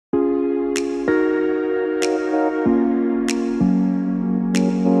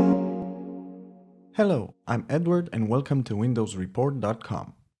Hello, I'm Edward and welcome to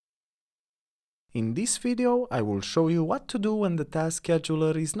windowsreport.com. In this video, I will show you what to do when the task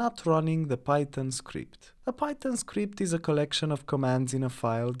scheduler is not running the Python script. A Python script is a collection of commands in a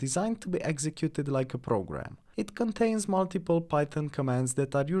file designed to be executed like a program. It contains multiple Python commands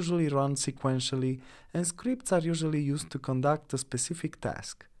that are usually run sequentially, and scripts are usually used to conduct a specific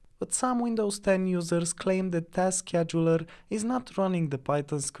task. But some Windows 10 users claim that Task Scheduler is not running the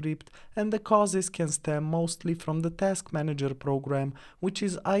Python script, and the causes can stem mostly from the Task Manager program, which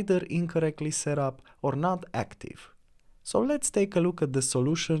is either incorrectly set up or not active. So let's take a look at the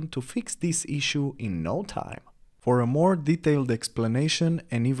solution to fix this issue in no time. For a more detailed explanation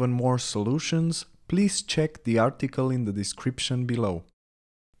and even more solutions, please check the article in the description below.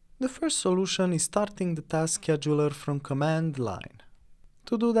 The first solution is starting the Task Scheduler from command line.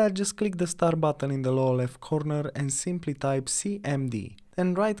 To do that, just click the Start button in the lower left corner and simply type cmd.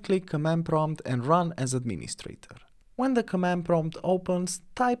 Then right-click Command Prompt and Run as administrator. When the command prompt opens,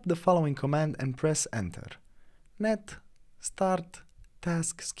 type the following command and press Enter. Net Start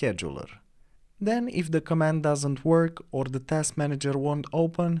Task Scheduler. Then, if the command doesn't work or the Task Manager won't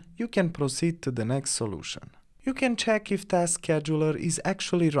open, you can proceed to the next solution. You can check if Task Scheduler is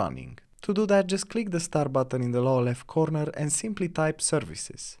actually running. To do that, just click the Start button in the lower left corner and simply type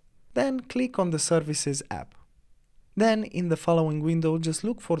Services. Then click on the Services app. Then in the following window, just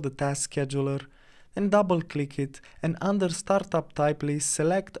look for the Task Scheduler and double-click it, and under Startup Type List,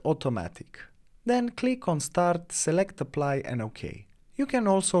 select Automatic. Then click on Start, select Apply and OK. You can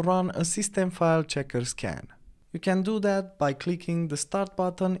also run a System File Checker scan. You can do that by clicking the Start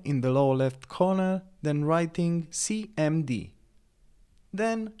button in the lower left corner, then writing cmd.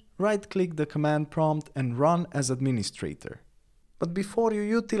 Then right-click the command prompt and Run as administrator. But before you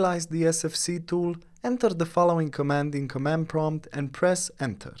utilize the SFC tool, enter the following command in command prompt and press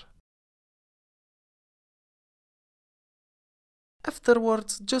Enter.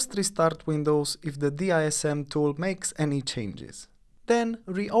 Afterwards, just restart Windows if the DISM tool makes any changes. Then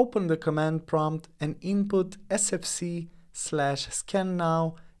reopen the command prompt and input sfc/scan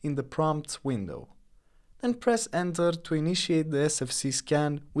now in the prompts window. Then press Enter to initiate the SFC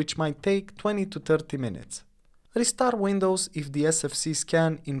scan, which might take 20 to 30 minutes. Restart Windows if the SFC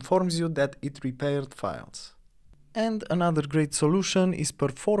scan informs you that it repaired files. And another great solution is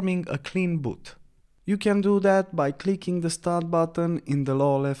performing a clean boot. You can do that by clicking the Start button in the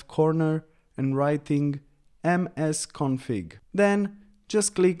lower left corner and writing msconfig. Then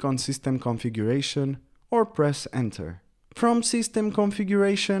just click on System Configuration or press Enter. From System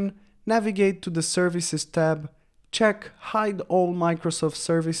Configuration, navigate to the Services tab, check Hide All Microsoft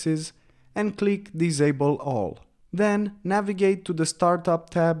Services and click Disable All. Then navigate to the Startup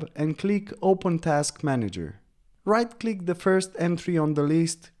tab and click Open Task Manager. Right-click the first entry on the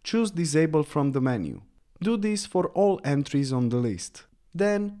list, choose Disable from the menu. Do this for all entries on the list.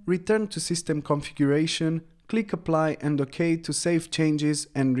 Then return to System Configuration, click Apply and OK to save changes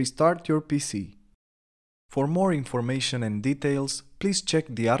and restart your PC. For more information and details, please check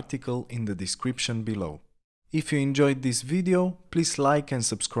the article in the description below. If you enjoyed this video, please like and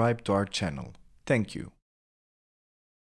subscribe to our channel. Thank you.